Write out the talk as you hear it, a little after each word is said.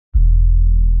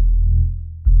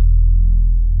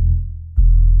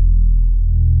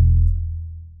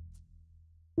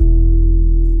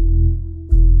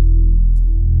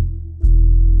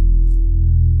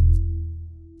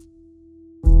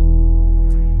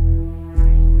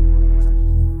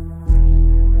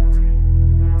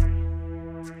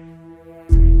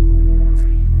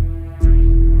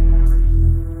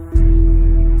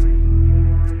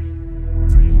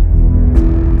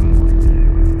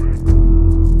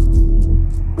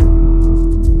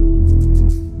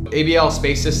ABL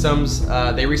Space Systems,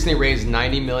 they recently raised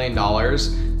 $90 million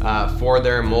for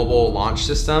their mobile launch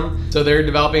system. So they're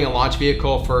developing a launch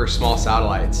vehicle for small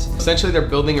satellites. Essentially, they're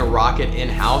building a rocket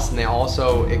in-house, and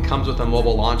it comes with a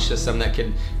mobile launch system that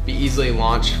could be easily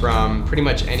launched from pretty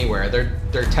much anywhere.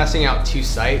 They're testing out 2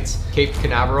 sites, Cape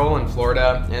Canaveral in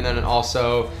Florida, and then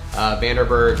also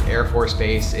Vandenberg Air Force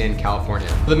Base in California.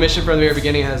 The mission from the very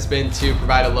beginning has been to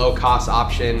provide a low-cost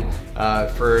option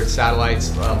for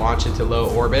satellites launch into low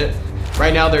orbit.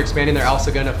 Right now, they're expanding their El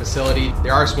Segundo facility. The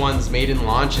RS-1's maiden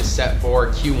launch is set for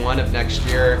Q1 of next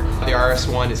year. The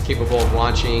RS-1 is capable of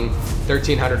launching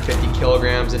 1,350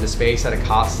 kilograms into space at a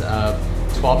cost of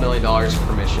 $12 million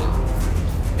per mission.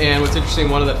 And what's interesting,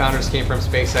 one of the founders came from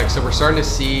SpaceX, so we're starting to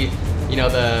see,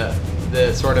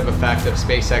 the sort of effect of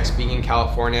SpaceX being in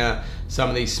California. Some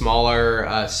of these smaller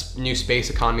new space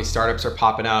economy startups are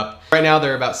popping up. Right now,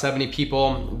 there are about 70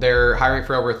 people. They're hiring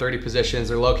for over 30 positions.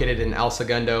 They're located in El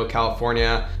Segundo,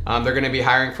 California. They're going to be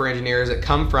hiring for engineers that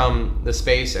come from the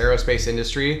aerospace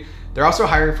industry. They're also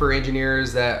hiring for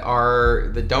engineers that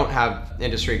don't have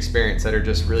industry experience, that are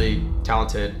just really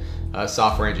talented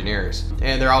software engineers.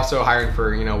 And they're also hiring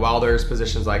for welders,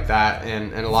 positions like that,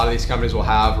 and a lot of these companies will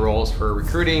have roles for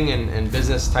recruiting and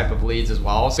business type of leads as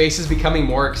well. Space is becoming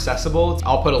more accessible.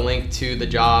 I'll put a link to the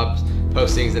jobs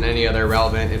postings and any other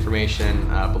relevant information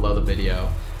below the video.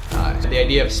 The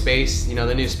idea of space,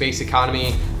 the new space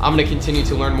economy, I'm going to continue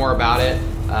to learn more about it.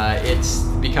 It's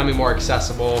becoming more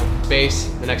accessible. Space,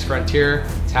 the next frontier,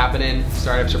 it's happening.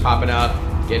 Startups are popping up.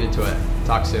 Get into it.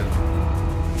 Talk soon.